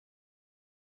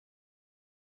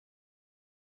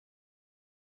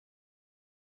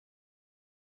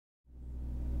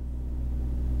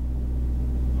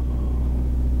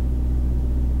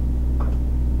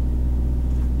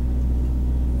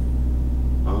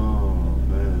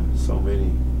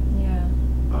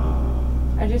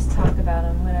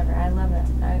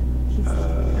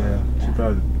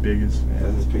probably the biggest. Yeah,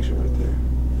 that's his picture right there.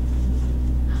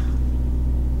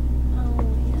 Oh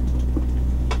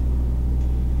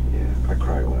yeah. Yeah, I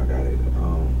cried when I got it.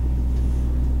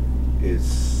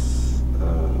 It's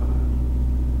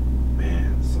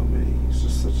man, so many. He's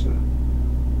just such a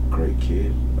great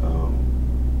kid.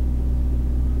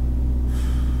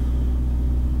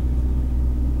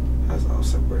 As I'll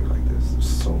separate like this, there's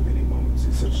so many moments.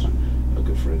 He's such a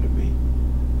good friend to me.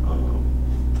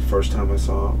 The first time I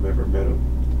saw him, ever met him,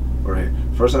 or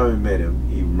first time I met him,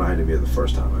 he reminded me of the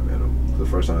first time I met him. The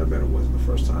first time I met him wasn't the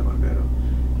first time I met him.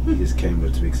 He just came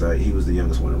up to me because he was the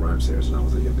youngest one in Rhymestairs and I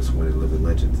was the youngest one in Living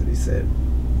Legends, and he said,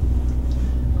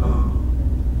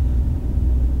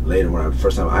 later when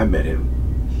first time I met him,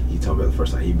 he told me the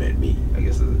first time he met me. I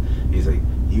guess he's like,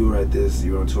 you were at this,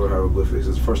 you were on tour Hieroglyphics. It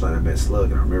was the first time I met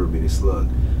Slug, and I remember meeting Slug.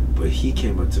 But he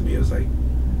came up to me, and was like,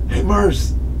 hey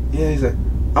Murs. Yeah, he's like,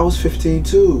 I was 15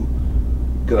 too.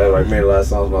 Because I like made a lot of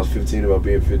songs when I was 15 about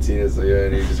being 15, and so yeah,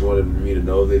 and he just wanted me to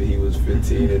know that he was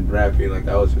 15 and rapping like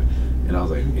I was. And I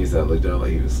was like, he said, I looked down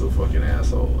like he was so fucking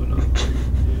asshole. And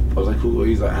I was like, cool.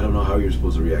 He's like, I don't know how you're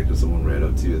supposed to react if someone ran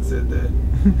up to you and said that.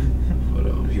 But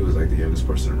he was like the youngest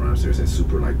person in Rhymestairs and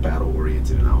super like battle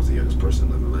oriented, and I was the youngest person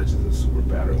in Living Legends and super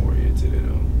battle oriented.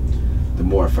 And the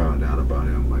more I found out about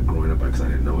him, like growing up, because I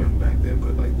didn't know him back then,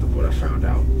 but like the more I found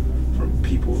out from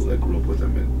people that grew up with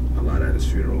him and a lot at his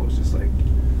funeral, was just like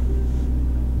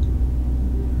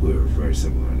we were very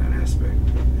similar in that aspect.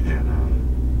 And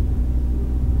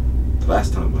the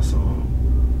last time I saw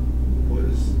him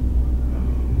was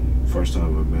first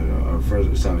time I met him, or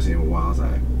first time I seen him in a while.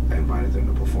 I invited him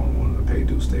to perform on the Pay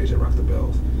Dues stage at Rock the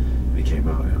Bells. And he came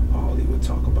out and all he would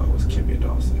talk about was Kimya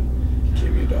Dawson.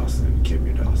 Kimya Dawson,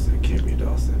 Kimya Dawson, Kimya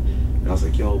Dawson. And I was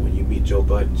like, yo, when you meet Joe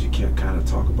Buttons, you can't kind of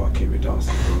talk about Kimya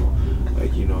Dawson, bro.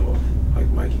 Like, you know, like,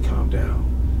 Mikey, calm down.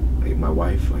 Like, my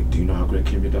wife, like, do you know how great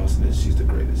Kimya Dawson is? She's the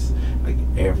greatest. Like,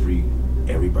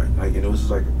 everybody, like, and it was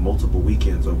just like multiple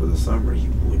weekends over the summer, he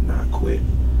would not quit.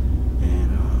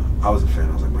 And I was a fan.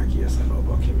 I was like, Mikey, yes, I know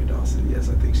about Kimya Dawson. Yes,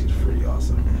 I think she's pretty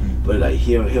awesome. But like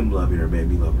him loving her made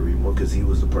me love her even more, because he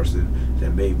was the person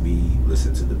that made me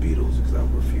listen to the Beatles, because I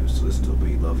refused to listen to them, but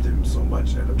he loved them so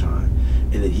much at the time.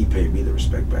 And then he paid me the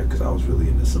respect back, because I was really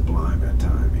into Sublime at the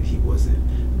time, and he wasn't.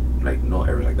 Like, no,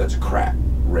 everyone's like, that's crap,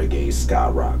 reggae,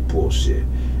 ska rock, bullshit.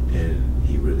 And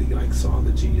he really like saw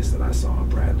the genius that I saw in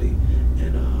Bradley,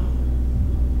 and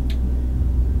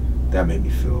that made me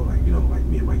feel like, you know, like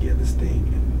me and Mikey had this thing.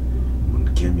 And when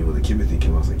the Kimya thing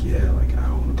came out, I was like, yeah, like I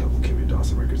own a couple Kimya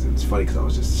Dawson records. And it's funny because I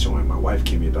was just showing my wife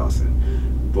Kimya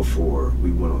Dawson before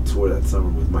we went on tour that summer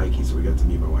with Mikey, so we got to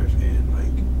meet my wife, and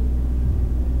like,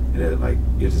 and then like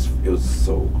it was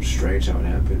so strange how it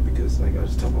happened, because like I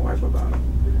just told my wife about him,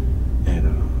 and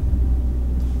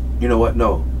you know what?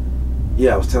 No,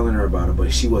 yeah, I was telling her about it,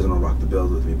 but she wasn't on Rock the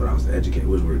Bells with me, but I was educated.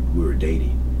 We were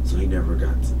dating, so he never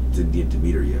got to get to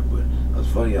meet her yet. But it was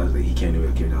funny. I was like, he came to me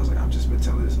with Kimya. I was like, I've just been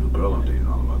telling this new girl I'm dating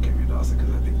all about Kimya Dawson,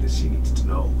 because I think that she needs to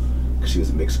know, because she was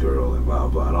a mixed girl and blah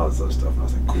blah and all this other stuff. And I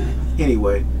was like, cool.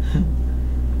 Anyway,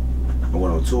 I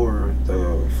went on tour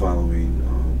the following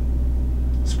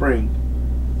spring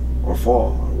or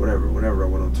fall or whenever I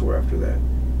went on tour after that,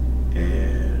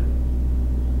 and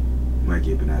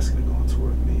Mikey had been asking to go on tour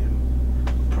with me, and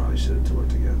we probably should have toured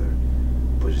together,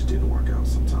 but it just didn't work out.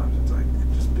 Sometimes it's like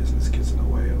just business gets in the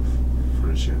way of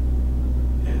friendship.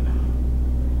 And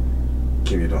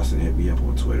Kimya Dawson hit me up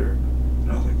on Twitter,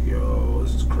 and I was like, yo,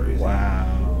 this is crazy.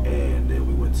 Wow. And then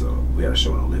we had a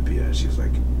show in Olympia, and she's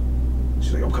like,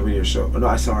 I'm coming to your show. Oh, no,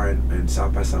 I saw her in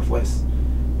South by Southwest,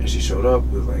 and she showed up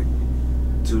with like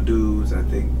two dudes. I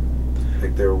think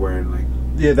like they were wearing like,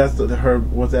 yeah, that's her.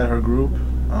 Was that her group?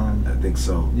 I think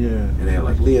so. Yeah. And they had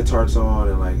like leotards on,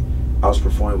 and like I was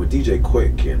performing with DJ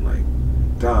Quick and like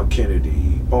Dom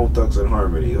Kennedy, Bone Thugs and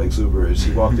Harmony, like super. And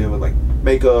she walked in with like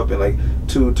makeup and like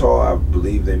two tall, I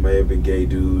believe they may have been gay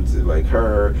dudes, and like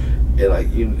her, and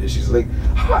like, you know, and she's like,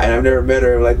 hi, and I've never met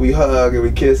her, and like we hug and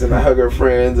we kiss, and I hug her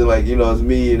friends, and like, you know, it's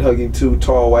me and hugging two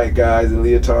tall white guys in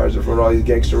leotards in front of all these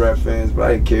gangster rap fans, but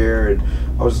I didn't care. And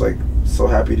I was like so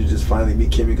happy to just finally meet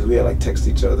Kimmy, because we had like text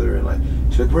each other, and like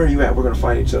she's like, where are you at? We're gonna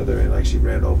find each other. And like she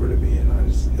ran over to me, and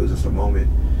it was just a moment.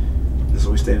 And so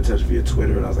we stayed in touch via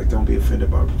Twitter, and I was like, don't be offended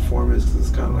by her performance, because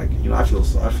it's kind of like, you know, I feel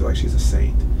like she's a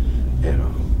saint. And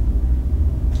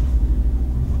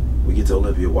we get to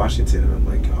Olympia, Washington, and I'm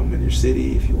like, I'm in your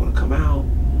city. If you want to come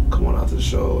on out to the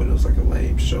show. And it was like a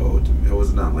lame show. It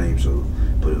was not a lame show,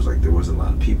 but it was like there wasn't a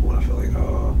lot of people, and I felt like,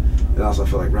 oh. And also I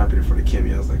felt like rapping in front of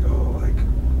Kimmy. I was like, oh, like,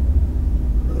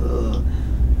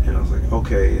 and I was like,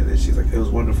 okay. And then she's like, it was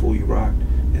wonderful, you rocked.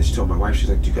 And she told my wife, she's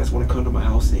like, do you guys want to come to my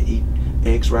house and eat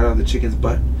eggs right out of the chicken's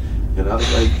butt? And I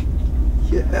was like,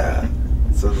 yeah.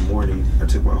 So in the morning, I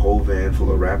took my whole van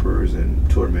full of rappers and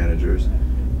tour managers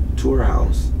to her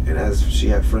house, and as she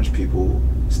had French people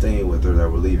staying with her that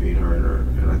were leaving, her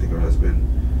and I think her husband,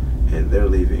 and they're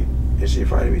leaving, and she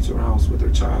invited me to her house with her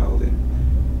child,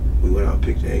 and we went out and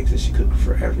picked eggs, and she cooked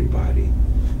for everybody,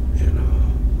 and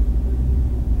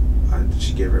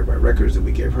she gave everybody records, and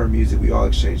we gave her music. We all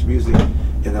exchanged music,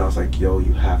 and then I was like, yo,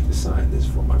 you have to sign this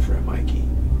for my friend Mikey.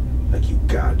 Like, you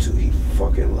got to. He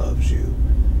fucking loves you,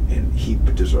 and he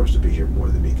deserves to be here more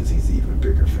than me because he's an even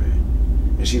bigger fan.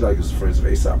 And she like was friends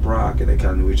with A$AP Rock, and they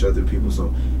kind of knew each other, people. So,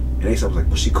 and A$AP was like,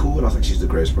 was she cool? And I was like, she's the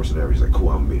greatest person ever. He's like, cool,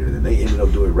 I'm gonna meet her. And then they ended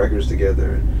up doing records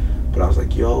together. But I was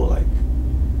like, yo, like,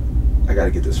 I gotta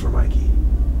get this for Mikey.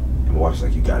 And my wife was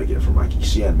like, you gotta get it for Mikey.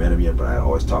 She hadn't met him yet, but I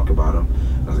always talk about him.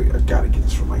 I was like, I gotta get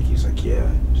this for Mikey. He's like,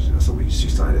 yeah. So she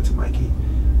signed it to Mikey.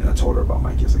 And I told her about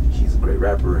Mikey. I was like, he's a great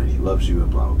rapper, and he loves you, and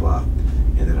blah, blah, blah.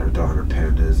 And then her daughter,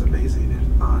 Panda, is amazing,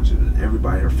 and Anj, and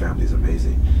everybody in her family is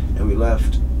amazing. And we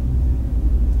left.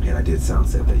 And I did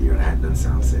Soundset that year, and I hadn't done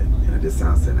Soundset. And I did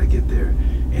Soundset, and I get there,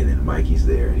 and then Mikey's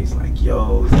there, and he's like,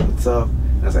 yo, what's up?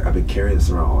 And I was like, I've been carrying this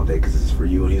around all day because this is for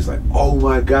you. And he was like, oh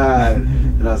my God.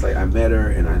 And I was like, I met her,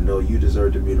 and I know you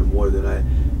deserve to meet her more than I.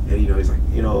 And, you know, he's like,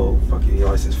 you know, fucking, he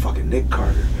always says, fucking Nick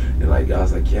Carter. And, like, I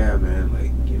was like, yeah, man,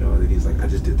 like, you know, and then he's like, I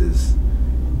just did this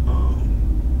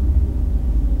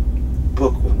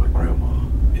book with my grandma,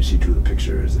 and she drew the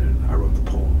pictures, and I wrote the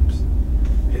poems.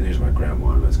 And here's my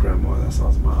grandma, and his grandma, that's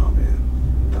his mom,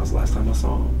 and that was the last time I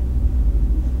saw him.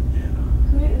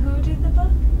 And, who did the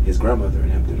book? His grandmother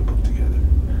and him did a book together.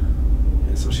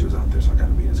 And so she was out there, so I got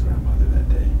to meet his grandmother that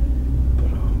day.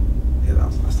 But yeah, that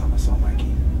was the last time I saw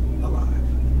Mikey alive.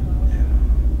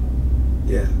 And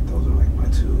yeah, those are like my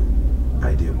two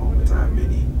Eyedea moments. I have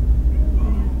many.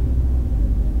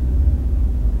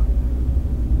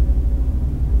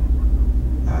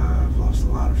 I've lost a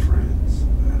lot of friends,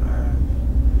 and I've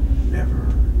never,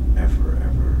 ever,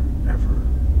 ever, ever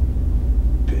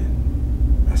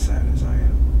been as sad as I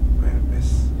am. I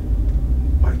miss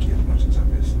Mikey as much as I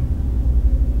miss him.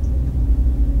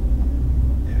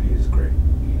 Yeah, he's great.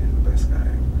 He's the best guy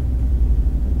ever.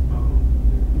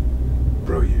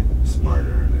 Brilliant,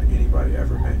 smarter than anybody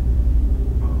ever met.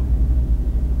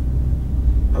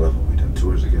 I love when we done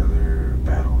tours together,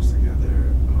 battles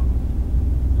together.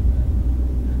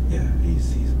 Yeah,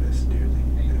 he's missed dearly.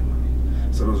 Yeah.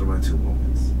 So those are my two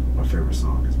moments. My favorite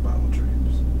song is Bottle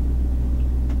Dreams.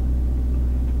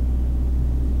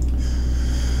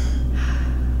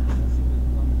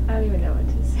 I don't even know what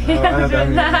to say. I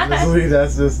mean, honestly,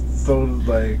 that's just so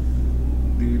like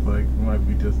deep. Like, might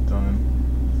be just done.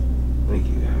 Thank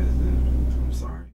you guys.